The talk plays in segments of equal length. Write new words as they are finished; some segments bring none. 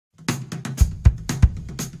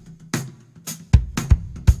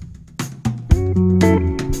Welcome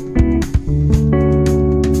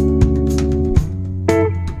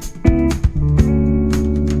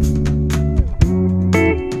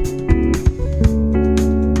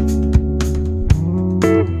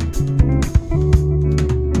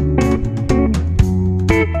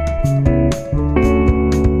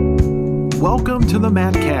to the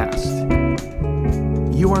Mattcast.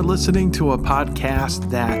 You are listening to a podcast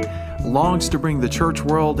that longs to bring the church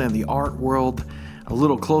world and the art world a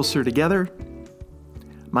little closer together.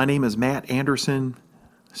 My name is Matt Anderson.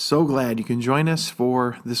 So glad you can join us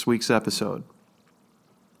for this week's episode.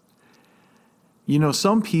 You know,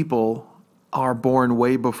 some people are born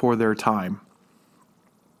way before their time.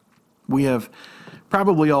 We have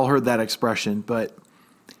probably all heard that expression, but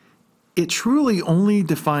it truly only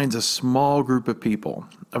defines a small group of people,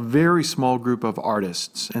 a very small group of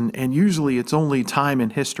artists, and usually it's only time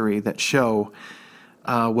and history that show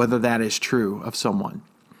whether that is true of someone.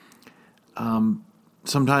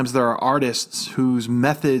 Sometimes there are artists whose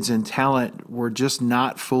methods and talent were just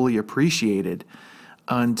not fully appreciated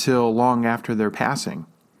until long after their passing.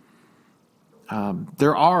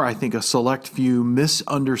 There are, I think, a select few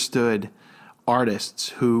misunderstood artists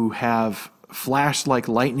who have flashed like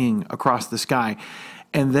lightning across the sky,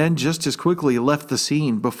 and then just as quickly left the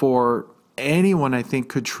scene before anyone, I think,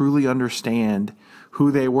 could truly understand who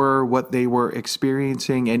they were, what they were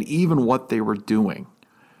experiencing, and even what they were doing.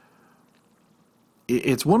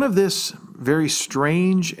 It's one of this very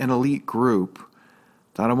strange and elite group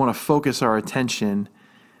that I want to focus our attention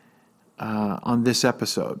on this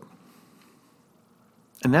episode.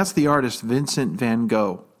 And that's the artist Vincent van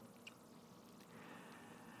Gogh.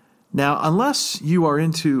 Now, unless you are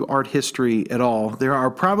into art history at all, there are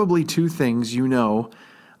probably two things you know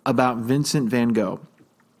about Vincent van Gogh.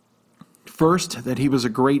 First, that he was a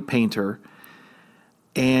great painter,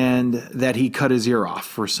 and that he cut his ear off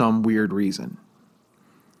for some weird reason.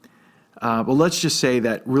 But let's just say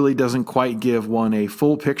that really doesn't quite give one a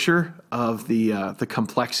full picture of the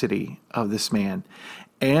complexity of this man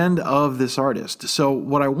and of this artist. So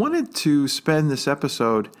what I wanted to spend this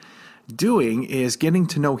episode doing is getting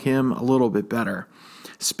to know him a little bit better.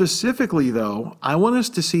 Specifically, though, I want us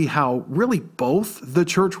to see how really both the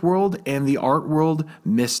church world and the art world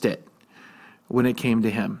missed it when it came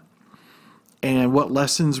to him, and what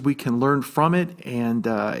lessons we can learn from it, and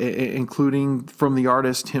including from the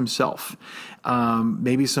artist himself.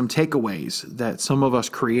 Maybe some takeaways that some of us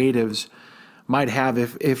creatives might have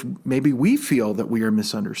if maybe we feel that we are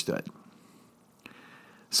misunderstood.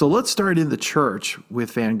 So let's start in the church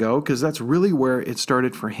with Van Gogh, because that's really where it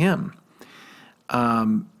started for him.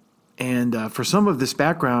 And for some of this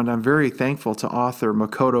background, I'm very thankful to author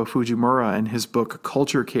Makoto Fujimura and his book,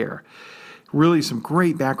 Culture Care. Really some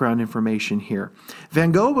great background information here.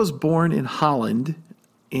 Van Gogh was born in Holland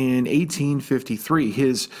in 1853.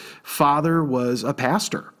 His father was a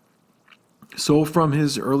pastor. So from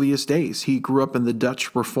his earliest days, he grew up in the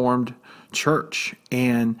Dutch Reformed Church,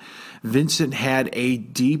 and Vincent had a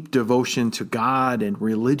deep devotion to God and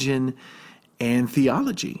religion and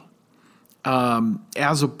theology.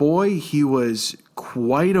 As a boy, he was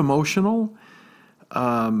quite emotional.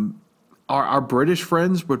 Our British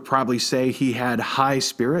friends would probably say he had high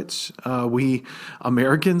spirits. We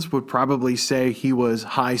Americans would probably say he was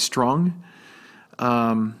high-strung.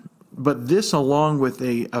 But this, along with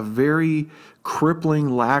a very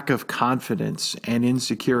crippling lack of confidence and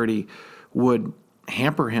insecurity, would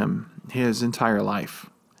hamper him his entire life.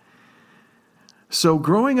 So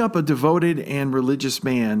growing up a devoted and religious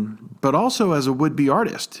man, but also as a would-be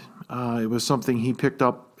artist, it was something he picked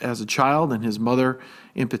up as a child, and his mother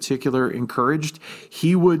in particular encouraged.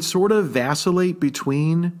 He would sort of vacillate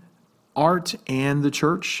between art and the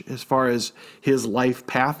church as far as his life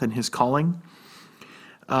path and his calling.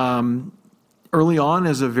 Early on,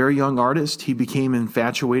 as a very young artist, he became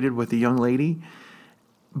infatuated with a young lady.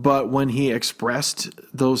 But when he expressed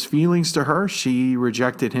those feelings to her, she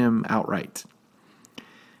rejected him outright.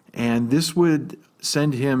 And this would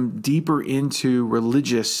send him deeper into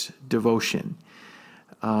religious devotion.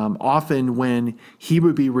 Often when he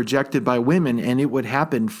would be rejected by women, and it would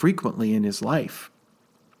happen frequently in his life,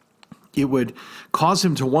 it would cause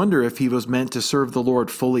him to wonder if he was meant to serve the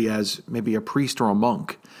Lord fully as maybe a priest or a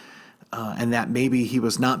monk, and that maybe he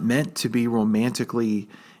was not meant to be romantically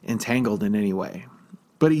entangled in any way.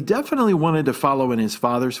 But he definitely wanted to follow in his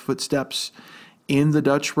father's footsteps in the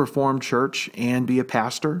Dutch Reformed Church and be a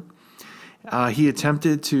pastor. He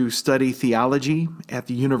attempted to study theology at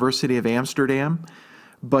the University of Amsterdam,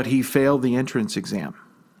 but he failed the entrance exam.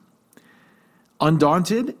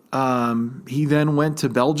 Undaunted, he then went to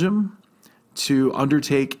Belgium to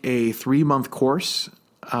undertake a 3-month course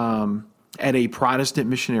at a Protestant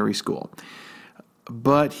missionary school,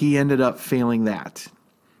 but he ended up failing that.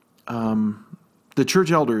 The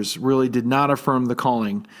church elders really did not affirm the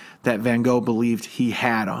calling that Van Gogh believed he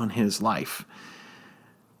had on his life.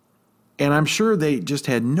 And I'm sure they just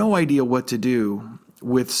had no idea what to do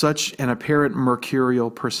with such an apparent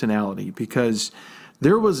mercurial personality, because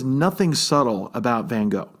there was nothing subtle about Van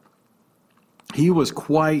Gogh. He was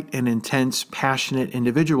quite an intense, passionate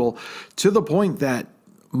individual, to the point that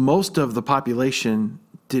most of the population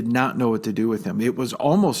did not know what to do with him. It was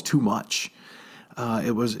almost too much.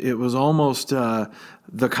 It was almost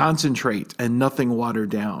the concentrate and nothing watered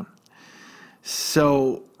down.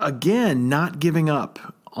 So again, not giving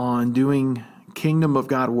up on doing kingdom of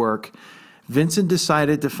God work, Vincent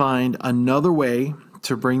decided to find another way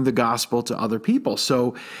to bring the gospel to other people.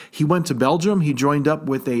 So he went to Belgium. He joined up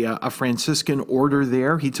with a Franciscan order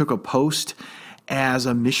there. He took a post as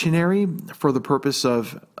a missionary for the purpose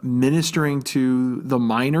of ministering to the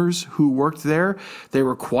miners who worked there. They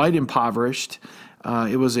were quite impoverished.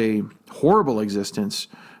 It was a horrible existence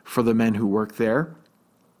for the men who worked there.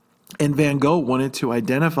 And Van Gogh wanted to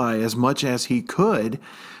identify as much as he could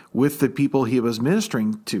with the people he was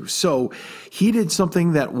ministering to. So he did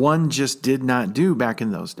something that one just did not do back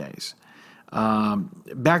in those days.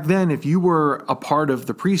 Back then, if you were a part of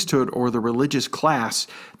the priesthood or the religious class,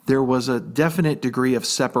 there was a definite degree of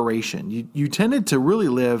separation. You tended to really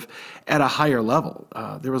live at a higher level.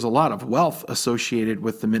 There was a lot of wealth associated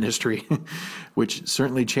with the ministry, which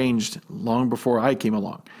certainly changed long before I came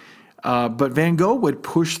along. But Van Gogh would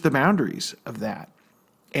push the boundaries of that.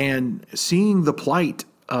 And seeing the plight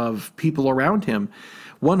of people around him,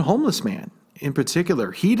 one homeless man in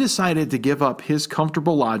particular, he decided to give up his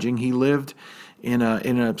comfortable lodging. He lived in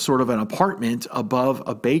a sort of an apartment above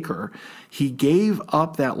a baker. He gave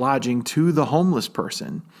up that lodging to the homeless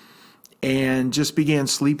person and just began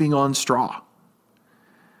sleeping on straw.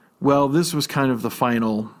 Well, this was kind of the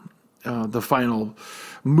final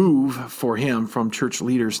move for him from church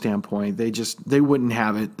leaders' standpoint. They wouldn't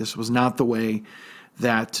have it. This was not the way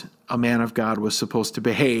that a man of God was supposed to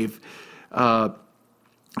behave.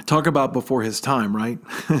 Talk about before his time, right?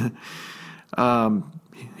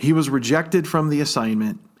 He was rejected from the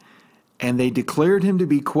assignment, and they declared him to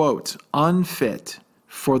be, quote, unfit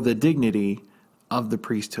for the dignity of the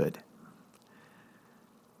priesthood.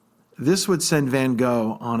 This would send Van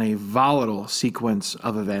Gogh on a volatile sequence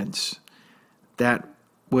of events that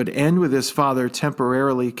would end with his father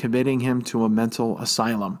temporarily committing him to a mental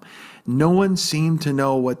asylum. No one seemed to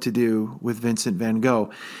know what to do with Vincent van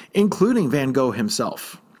Gogh, including Van Gogh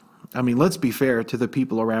himself. I mean, let's be fair to the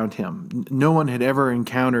people around him. No one had ever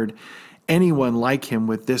encountered anyone like him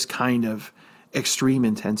with this kind of extreme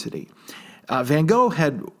intensity. Van Gogh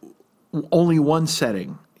had only one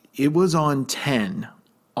setting. It was on 10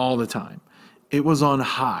 all the time. It was on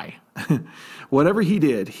high. Whatever he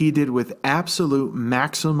did with absolute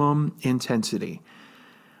maximum intensity.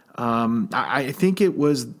 I think it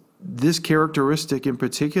was this characteristic in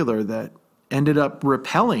particular that ended up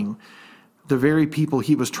repelling the very people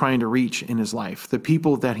he was trying to reach in his life, the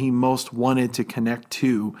people that he most wanted to connect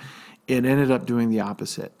to. It ended up doing the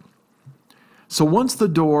opposite. So once the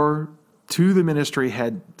door to the ministry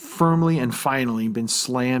had firmly and finally been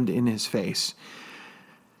slammed in his face,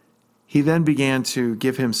 he then began to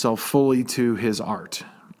give himself fully to his art.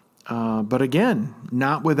 But again,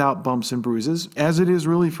 not without bumps and bruises, as it is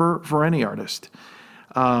really for any artist.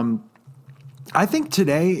 I think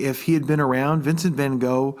today, if he had been around, Vincent van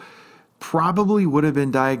Gogh probably would have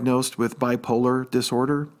been diagnosed with bipolar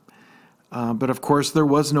disorder. But of course, there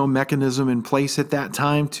was no mechanism in place at that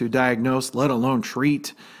time to diagnose, let alone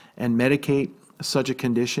treat and medicate such a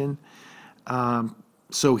condition.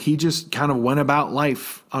 So he just kind of went about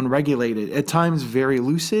life unregulated, at times very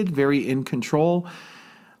lucid, very in control,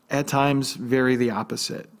 at times very the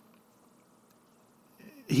opposite.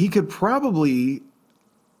 He could probably,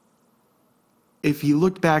 if he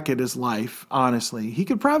looked back at his life, honestly, he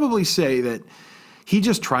could probably say that he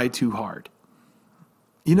just tried too hard.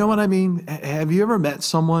 You know what I mean? Have you ever met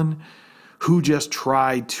someone who just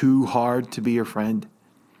tried too hard to be your friend?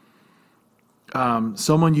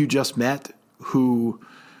 Someone you just met who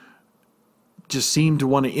just seemed to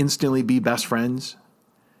want to instantly be best friends.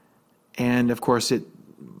 And of course, it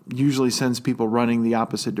usually sends people running the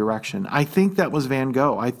opposite direction. I think that was Van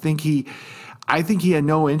Gogh. I think he had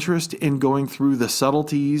no interest in going through the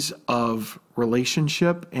subtleties of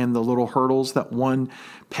relationship and the little hurdles that one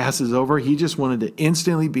passes over. He just wanted to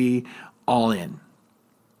instantly be all in.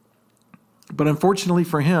 But unfortunately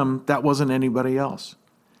for him, that wasn't anybody else.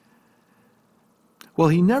 Well,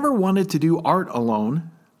 he never wanted to do art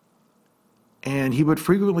alone. And he would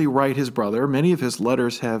frequently write his brother. Many of his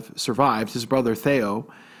letters have survived. His brother Theo,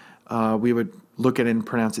 we would look at it and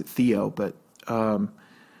pronounce it Theo, but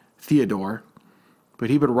Theodore. But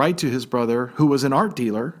he would write to his brother, who was an art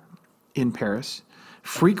dealer in Paris,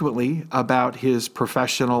 frequently about his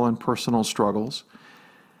professional and personal struggles.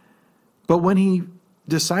 But when he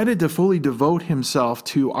decided to fully devote himself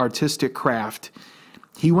to artistic craft,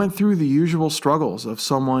 he went through the usual struggles of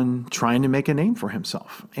someone trying to make a name for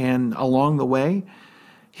himself. And along the way,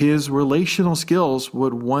 his relational skills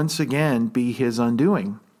would once again be his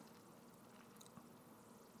undoing.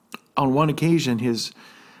 On one occasion, his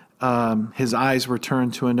eyes were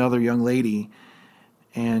turned to another young lady,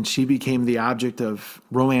 and she became the object of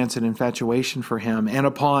romance and infatuation for him. And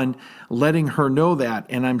upon letting her know that,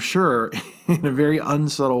 and I'm sure in a very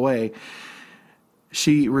unsubtle way,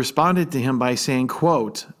 she responded to him by saying,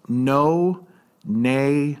 quote, "No,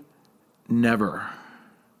 nay, never."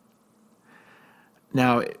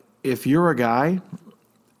 Now, if you're a guy,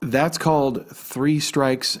 that's called 3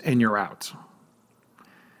 strikes and you're out.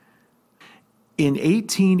 In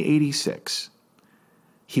 1886,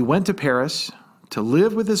 he went to Paris to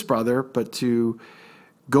live with his brother, but to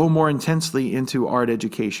go more intensely into art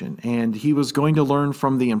education. And he was going to learn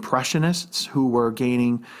from the Impressionists, who were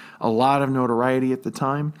gaining a lot of notoriety at the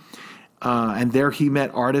time. And there he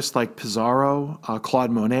met artists like Pissarro,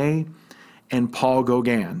 Claude Monet, and Paul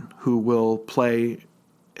Gauguin, who will play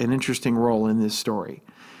an interesting role in this story.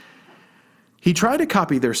 He tried to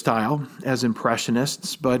copy their style as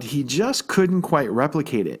Impressionists, but he just couldn't quite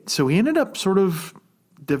replicate it. So he ended up sort of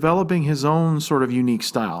developing his own sort of unique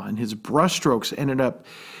style, and his brushstrokes ended up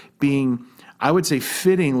being, I would say,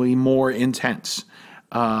 fittingly more intense.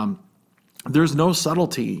 There's no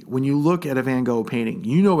subtlety. When you look at a Van Gogh painting,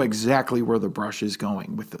 you know exactly where the brush is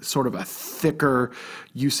going, with sort of a thicker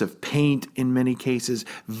use of paint in many cases,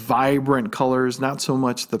 vibrant colors, not so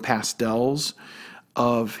much the pastels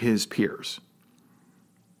of his peers.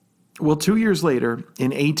 Well, 2 years later,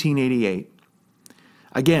 in 1888,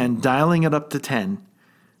 again, dialing it up to 10,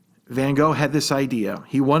 Van Gogh had this idea.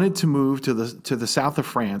 He wanted to move to the south of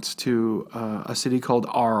France, to a city called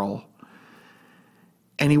Arles.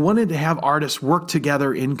 And he wanted to have artists work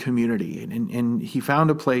together in community. And he found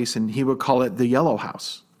a place, and he would call it the Yellow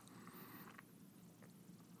House.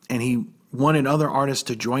 And he wanted other artists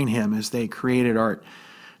to join him as they created art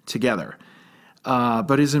together.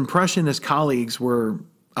 But his Impressionist colleagues were,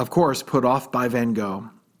 of course, put off by Van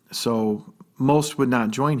Gogh. So most would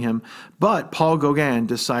not join him, but Paul Gauguin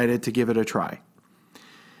decided to give it a try.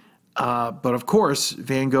 But of course,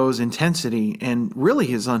 Van Gogh's intensity and really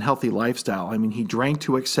his unhealthy lifestyle. I mean, he drank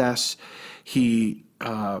to excess. He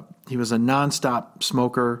was a nonstop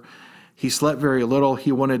smoker. He slept very little.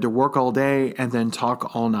 He wanted to work all day and then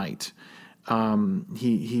talk all night.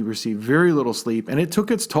 He received very little sleep, and it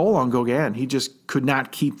took its toll on Gauguin. He just could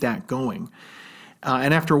not keep that going.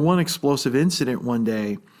 And after one explosive incident one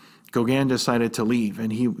day, Gauguin decided to leave,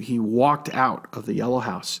 and he walked out of the Yellow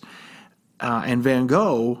House. And Van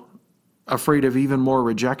Gogh, afraid of even more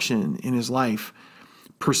rejection in his life,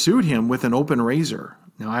 pursued him with an open razor.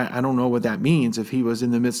 Now, I don't know what that means, if he was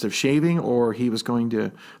in the midst of shaving or he was going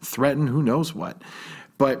to threaten who knows what.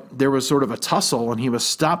 But there was sort of a tussle, and he was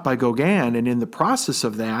stopped by Gauguin, and in the process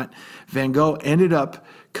of that, Van Gogh ended up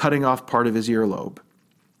cutting off part of his earlobe.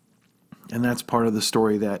 And that's part of the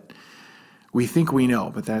story that we think we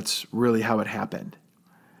know, but that's really how it happened.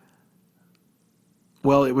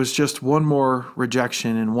 Well, it was just one more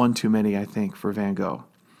rejection and one too many, I think, for Van Gogh.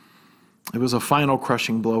 It was a final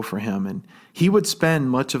crushing blow for him, and he would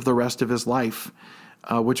spend much of the rest of his life,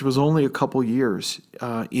 which was only a couple years,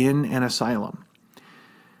 in an asylum.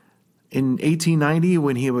 In 1890,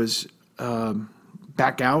 when he was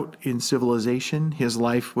back out in civilization, his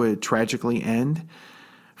life would tragically end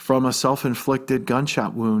from a self-inflicted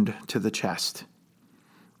gunshot wound to the chest.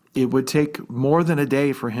 It would take more than a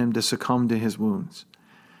day for him to succumb to his wounds.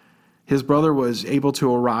 His brother was able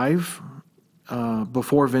to arrive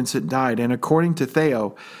before Vincent died, and according to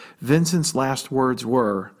Theo, Vincent's last words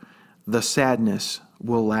were, "The sadness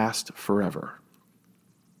will last forever."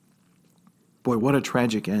 Boy, what a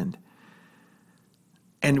tragic end.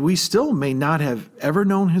 And we still may not have ever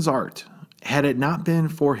known his art had it not been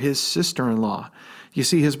for his sister-in-law. You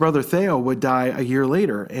see, his brother Theo would die a year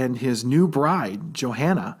later, and his new bride,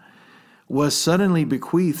 Johanna, was suddenly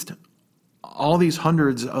bequeathed all these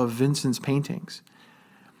hundreds of Vincent's paintings.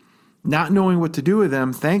 Not knowing what to do with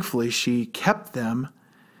them, thankfully, she kept them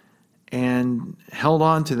and held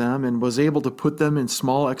on to them and was able to put them in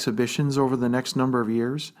small exhibitions over the next number of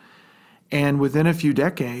years. And within a few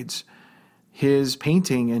decades, his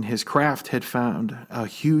painting and his craft had found a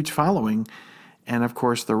huge following And of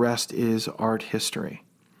course, the rest is art history.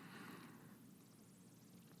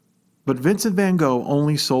 But Vincent van Gogh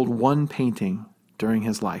only sold one painting during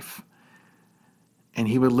his life. And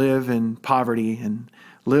he would live in poverty and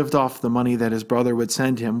lived off the money that his brother would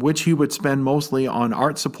send him, which he would spend mostly on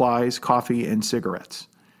art supplies, coffee, and cigarettes.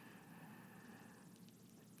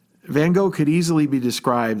 Van Gogh could easily be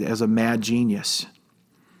described as a mad genius.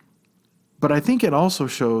 But I think it also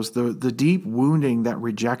shows the deep wounding that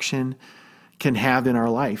rejection can have in our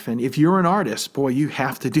life. And if you're an artist, boy, you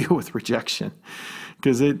have to deal with rejection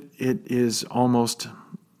because it is almost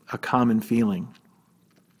a common feeling.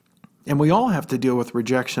 And we all have to deal with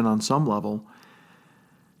rejection on some level.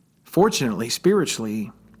 Fortunately,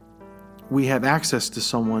 spiritually, we have access to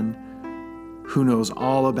someone who knows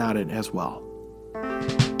all about it as well.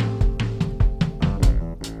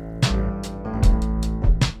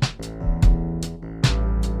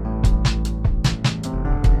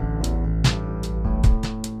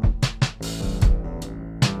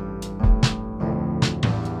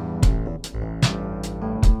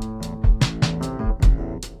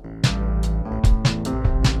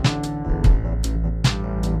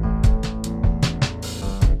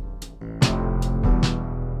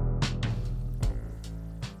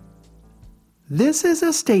 This is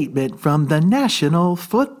a statement from the National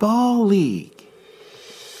Football League.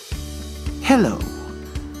 Hello,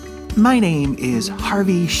 my name is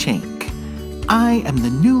Harvey Schenk. I am the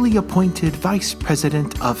newly appointed Vice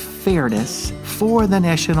President of Fairness for the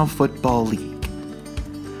National Football League.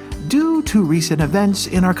 Due to recent events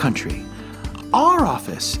in our country, our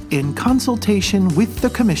office, in consultation with the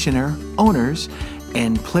Commissioner, owners,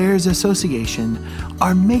 and Players Association,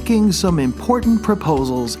 are making some important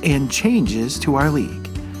proposals and changes to our league,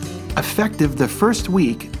 effective the first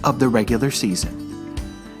week of the regular season.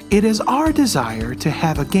 It is our desire to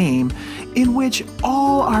have a game in which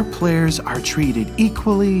all our players are treated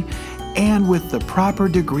equally and with the proper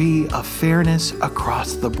degree of fairness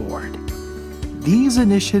across the board. These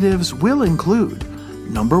initiatives will include,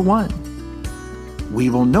 number 1, we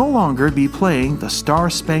will no longer be playing the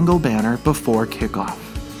Star-Spangled Banner before kickoff.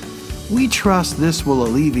 We trust this will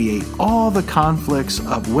alleviate all the conflicts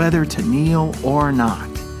of whether to kneel or not.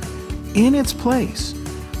 In its place,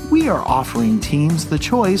 we are offering teams the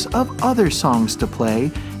choice of other songs to play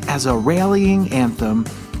as a rallying anthem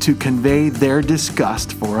to convey their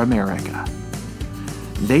disgust for America.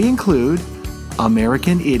 They include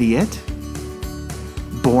American Idiot,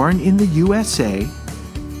 Born in the USA,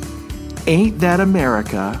 Ain't That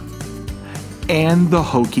America, and the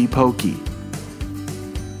Hokey Pokey.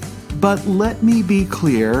 But let me be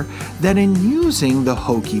clear that in using the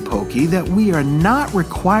Hokey Pokey that we are not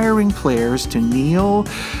requiring players to kneel,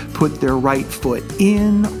 put their right foot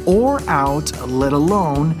in or out, let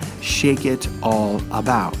alone shake it all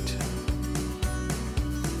about.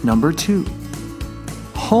 Number 2,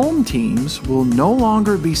 home teams will no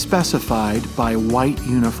longer be specified by white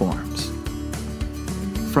uniforms.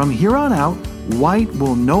 From here on out, white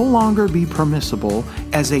will no longer be permissible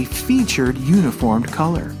as a featured uniformed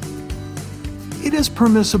color. It is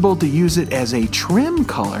permissible to use it as a trim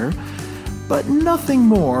color, but nothing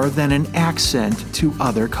more than an accent to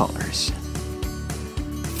other colors.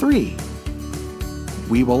 3,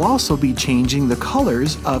 we will also be changing the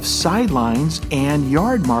colors of sidelines and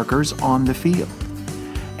yard markers on the field,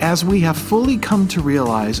 as we have fully come to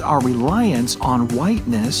realize our reliance on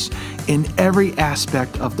whiteness in every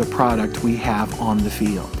aspect of the product we have on the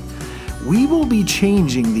field. We will be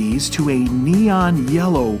changing these to a neon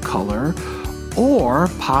yellow color or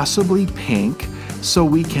possibly pink so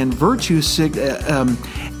we can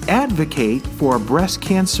advocate for breast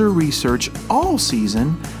cancer research all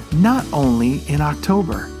season, not only in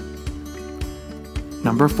October.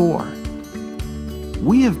 Number 4,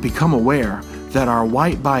 we have become aware that our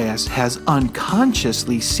white bias has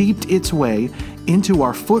unconsciously seeped its way into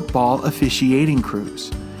our football officiating crews,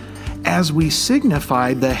 as we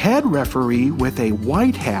signified the head referee with a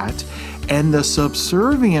white hat and the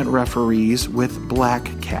subservient referees with black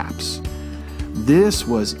caps. This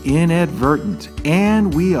was inadvertent,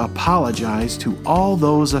 and we apologize to all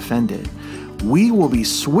those offended. We will be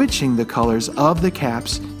switching the colors of the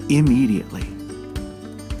caps immediately.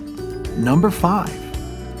 Number 5,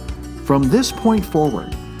 from this point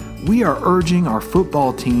forward, we are urging our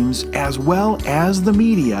football teams as well as the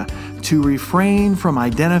media to refrain from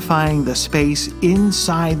identifying the space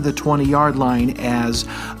inside the 20-yard line as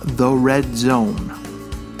the red zone.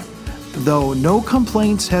 Though no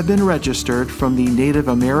complaints have been registered from the Native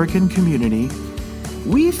American community,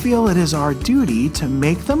 we feel it is our duty to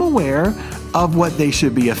make them aware of what they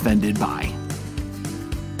should be offended by.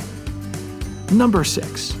 Number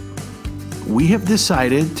 6. we have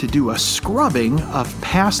decided to do a scrubbing of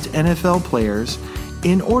past NFL players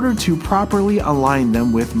in order to properly align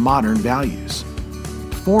them with modern values.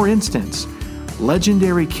 For instance,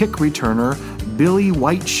 legendary kick returner Billy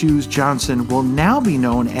White Shoes Johnson will now be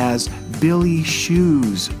known as Billy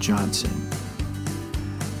Shoes Johnson.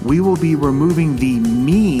 We will be removing the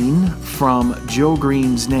mean from Joe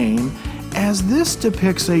Green's name, as this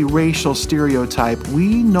depicts a racial stereotype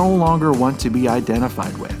we no longer want to be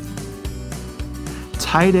identified with.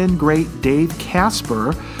 Tight end great Dave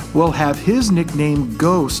Casper will have his nickname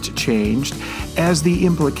Ghost changed, as the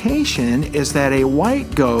implication is that a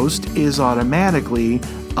white ghost is automatically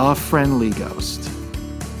a friendly ghost.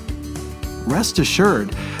 Rest assured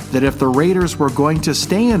that if the Raiders were going to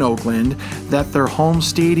stay in Oakland, that their home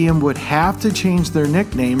stadium would have to change their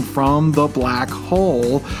nickname from the Black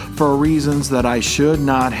Hole for reasons that I should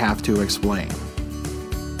not have to explain.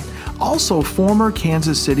 Also, former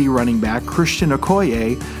Kansas City running back Christian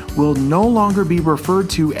Okoye will no longer be referred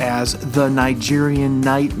to as the Nigerian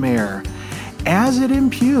Nightmare, as it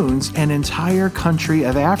impugns an entire country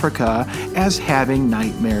of Africa as having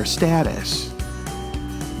nightmare status.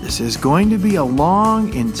 This is going to be a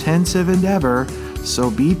long, intensive endeavor,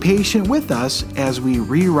 so be patient with us as we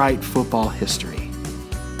rewrite football history.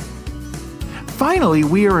 Finally,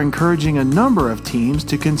 we are encouraging a number of teams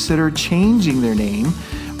to consider changing their name,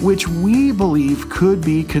 which we believe could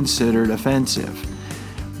be considered offensive.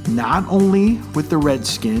 Not only with the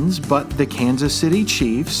Redskins, but the Kansas City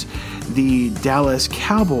Chiefs, the Dallas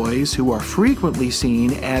Cowboys, who are frequently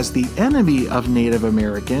seen as the enemy of Native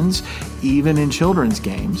Americans, even in children's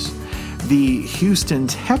games, the Houston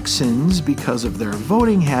Texans because of their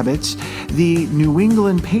voting habits, the New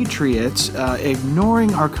England Patriots,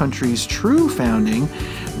 ignoring our country's true founding,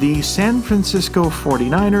 the San Francisco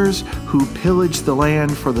 49ers, who pillaged the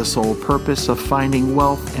land for the sole purpose of finding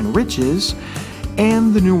wealth and riches,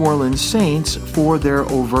 and the New Orleans Saints for their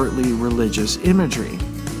overtly religious imagery.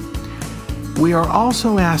 We are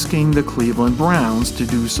also asking the Cleveland Browns to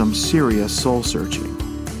do some serious soul searching.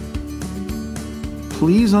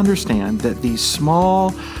 Please understand that these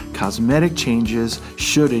small cosmetic changes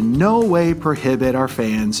should in no way prohibit our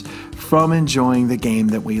fans from enjoying the game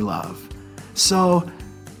that we love. So,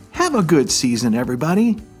 have a good season,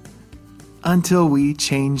 everybody, until we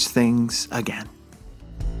change things again.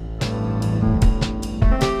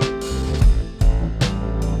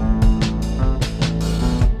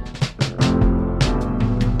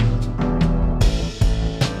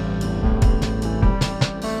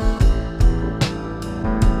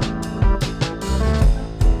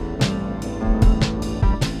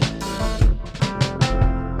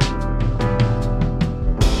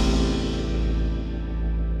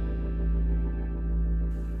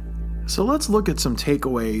 So let's look at some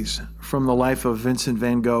takeaways from the life of Vincent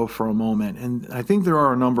van Gogh for a moment. And I think there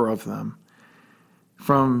are a number of them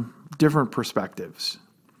from different perspectives.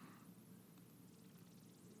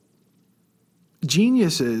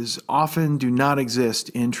 Geniuses often do not exist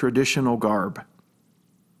in traditional garb.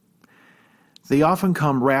 They often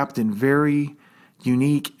come wrapped in very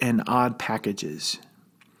unique and odd packages.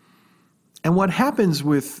 And what happens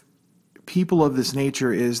with people of this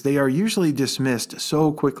nature is they are usually dismissed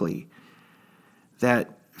so quickly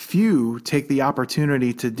that few take the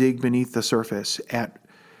opportunity to dig beneath the surface at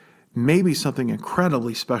maybe something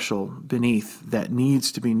incredibly special beneath that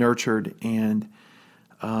needs to be nurtured and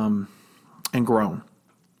grown.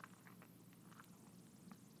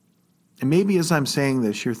 And maybe as I'm saying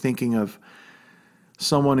this, you're thinking of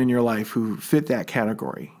someone in your life who fit that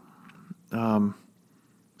category. Some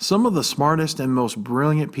of the smartest and most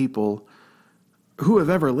brilliant people who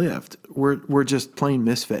have ever lived were just plain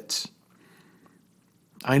misfits.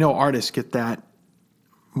 I know artists get that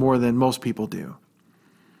more than most people do.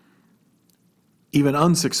 Even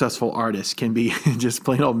unsuccessful artists can be just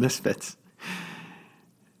plain old misfits.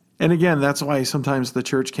 And again, that's why sometimes the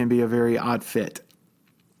church can be a very odd fit.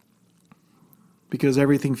 Because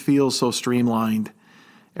everything feels so streamlined.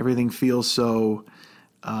 Everything feels so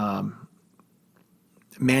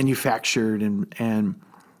manufactured and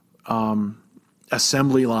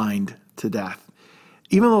assembly lined to death.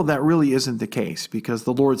 Even though that really isn't the case, because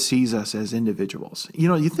the Lord sees us as individuals. You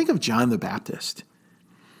know, you think of John the Baptist.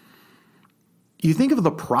 You think of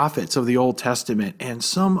the prophets of the Old Testament and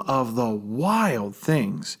some of the wild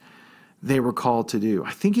things they were called to do.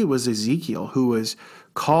 I think it was Ezekiel who was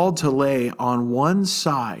called to lay on one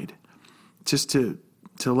side, just to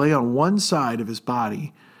lay on one side of his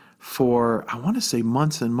body for, I want to say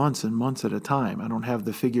months and months and months at a time. I don't have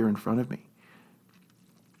the figure in front of me.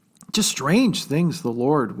 Just strange things the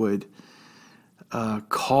Lord would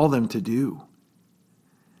call them to do.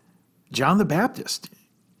 John the Baptist,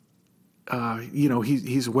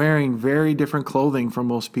 he's wearing very different clothing from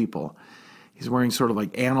most people. He's wearing sort of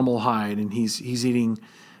like animal hide, and he's eating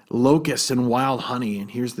locusts and wild honey.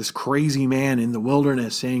 And here's this crazy man in the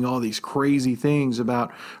wilderness saying all these crazy things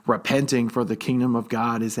about repenting, for the kingdom of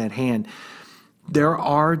God is at hand. There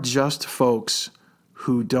are just folks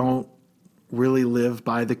who don't really live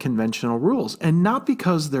by the conventional rules, and not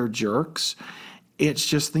because they're jerks. It's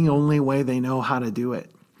just the only way they know how to do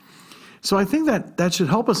it. So I think that should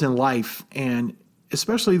help us in life, and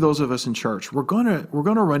especially those of us in church. We're gonna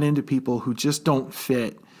run into people who just don't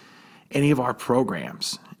fit any of our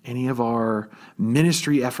programs, any of our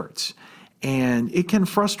ministry efforts. And it can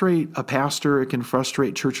frustrate a pastor, it can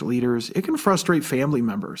frustrate church leaders, it can frustrate family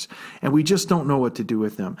members, and we just don't know what to do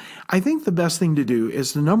with them. I think the best thing to do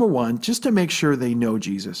is, the number one, just to make sure they know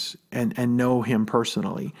Jesus and know him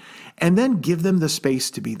personally, and then give them the space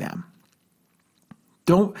to be them.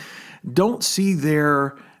 Don't see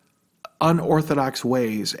their unorthodox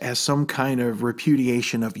ways as some kind of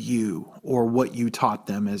repudiation of you or what you taught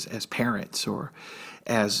them as parents or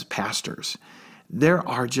as pastors. There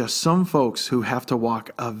are just some folks who have to walk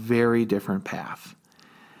a very different path.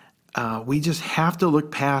 We just have to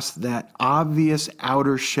look past that obvious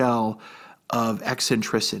outer shell of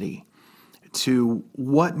eccentricity to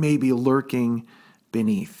what may be lurking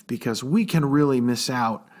beneath, because we can really miss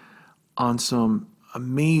out on some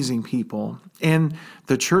amazing people, and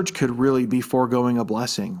the church could really be foregoing a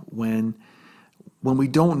blessing when we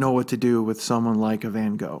don't know what to do with someone like a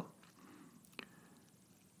Van Gogh.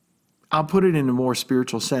 I'll put it in a more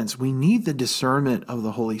spiritual sense. We need the discernment of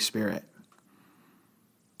the Holy Spirit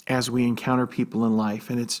as we encounter people in life.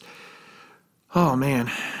 And it's, oh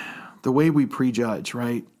man, the way we prejudge,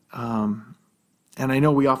 right? And I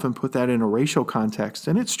know we often put that in a racial context,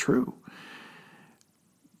 and it's true.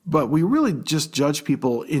 But we really just judge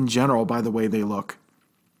people in general by the way they look.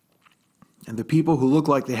 And the people who look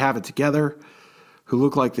like they have it together, who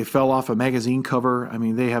look like they fell off a magazine cover, I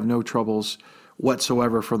mean, they have no troubles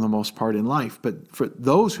whatsoever for the most part in life. But for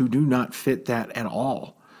those who do not fit that at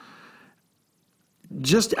all,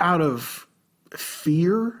 just out of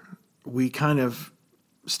fear, we kind of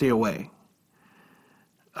stay away.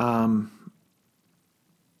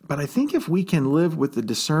 But I think if we can live with the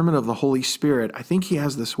discernment of the Holy Spirit, I think he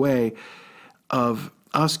has this way of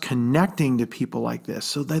us connecting to people like this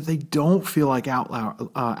so that they don't feel like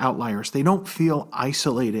outliers. They don't feel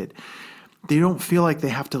isolated. They don't feel like they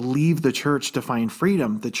have to leave the church to find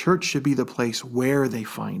freedom. The church should be the place where they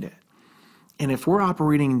find it. And if we're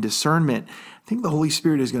operating in discernment, I think the Holy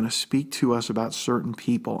Spirit is going to speak to us about certain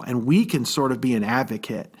people, and we can sort of be an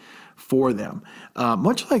advocate for them.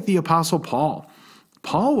 Much like the Apostle Paul.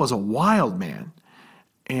 Paul was a wild man.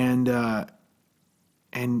 And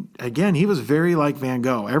again, he was very like Van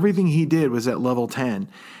Gogh. Everything he did was at level 10.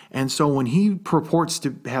 And so when he purports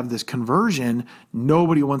to have this conversion,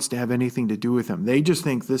 nobody wants to have anything to do with him. They just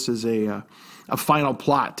think this is a final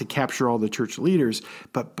plot to capture all the church leaders.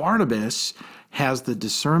 But Barnabas has the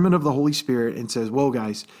discernment of the Holy Spirit and says, whoa,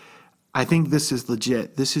 guys, I think this is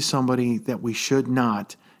legit. This is somebody that we should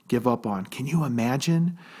not give up on. Can you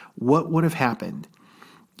imagine what would have happened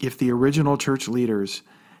if the original church leaders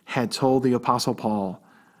had told the Apostle Paul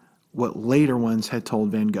what later ones had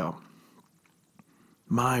told Van Gogh?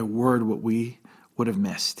 My word, what we would have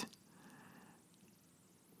missed.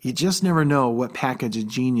 You just never know what package of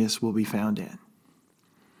genius will be found in.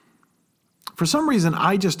 For some reason,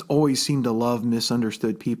 I just always seem to love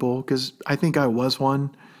misunderstood people, because I think I was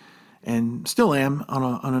one and still am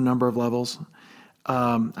on a number of levels.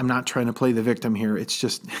 I'm not trying to play the victim here. It's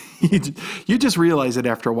just, you just realize it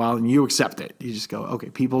after a while and you accept it. You just go, okay,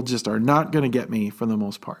 people just are not going to get me for the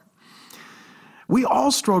most part. We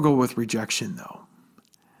all struggle with rejection, though.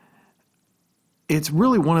 It's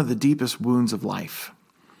really one of the deepest wounds of life.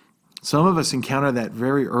 Some of us encounter that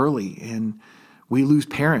very early, and we lose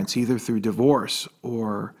parents either through divorce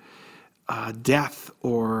or death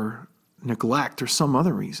or neglect or some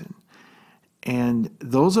other reason. And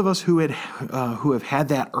those of us who have had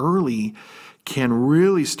that early can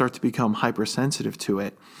really start to become hypersensitive to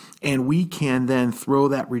it. And we can then throw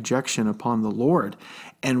that rejection upon the Lord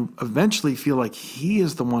and eventually feel like he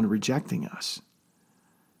is the one rejecting us.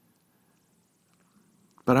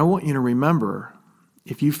 But I want you to remember,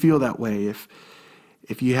 if you feel that way,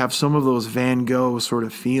 if you have some of those Van Gogh sort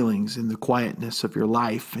of feelings in the quietness of your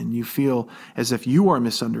life, and you feel as if you are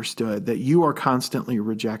misunderstood, that you are constantly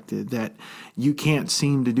rejected, that you can't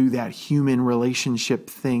seem to do that human relationship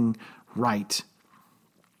thing right,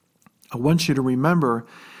 I want you to remember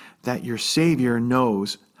that your Savior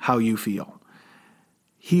knows how you feel.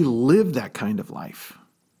 He lived that kind of life.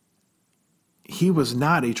 he was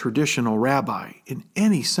not a traditional rabbi in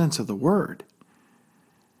any sense of the word.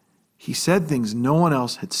 He said things no one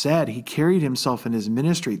else had said. He carried himself in his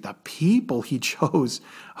ministry. The people he chose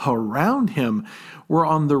around him were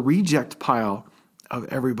on the reject pile of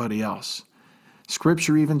everybody else.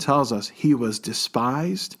 Scripture even tells us he was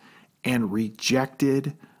despised and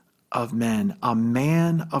rejected of men, a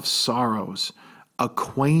man of sorrows,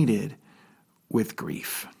 acquainted with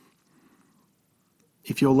grief.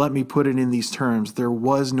 If you'll let me put it in these terms, there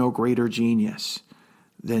was no greater genius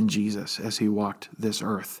than Jesus as he walked this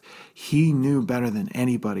earth. He knew better than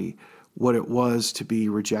anybody what it was to be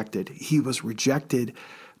rejected. He was rejected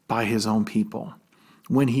by his own people.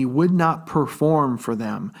 When he would not perform for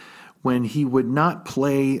them, when he would not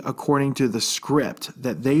play according to the script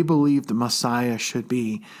that they believed the Messiah should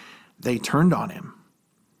be, they turned on him.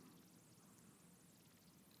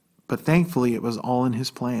 But thankfully, it was all in his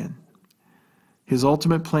plan. His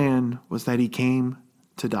ultimate plan was that he came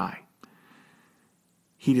to die.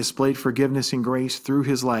 He displayed forgiveness and grace through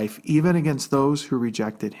his life, even against those who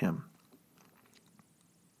rejected him.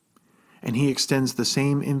 And he extends the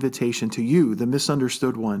same invitation to you, the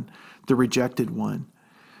misunderstood one, the rejected one,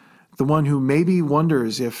 the one who maybe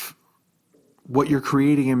wonders if what you're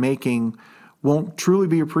creating and making won't truly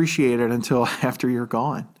be appreciated until after you're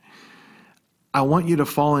gone. I want you to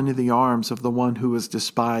fall into the arms of the one who was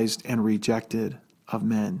despised and rejected of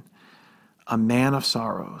men, a man of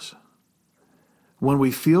sorrows. When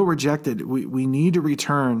we feel rejected, we need to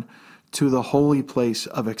return to the holy place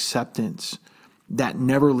of acceptance that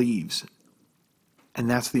never leaves, and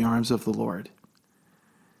that's the arms of the Lord.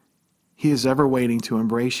 He is ever waiting to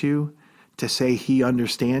embrace you, to say he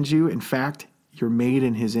understands you. In fact, you're made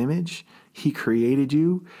in his image. He created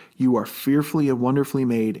you. You are fearfully and wonderfully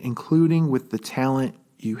made, including with the talent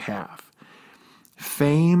you have.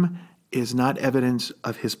 Fame is not evidence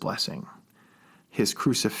of his blessing. His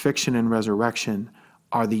crucifixion and resurrection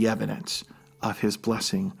are the evidence of his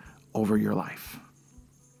blessing over your life.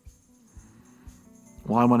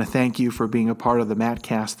 Well, I want to thank you for being a part of the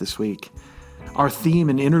Mattcast this week. Our theme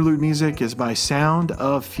and interlude music is by Sound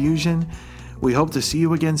of Fusion. We hope to see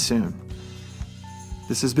you again soon.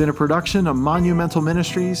 This has been a production of Monumental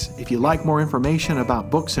Ministries. If you'd like more information about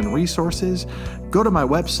books and resources, go to my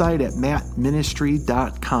website at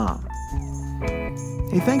mattministry.com.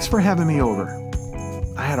 Hey, thanks for having me over.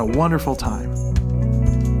 I had a wonderful time.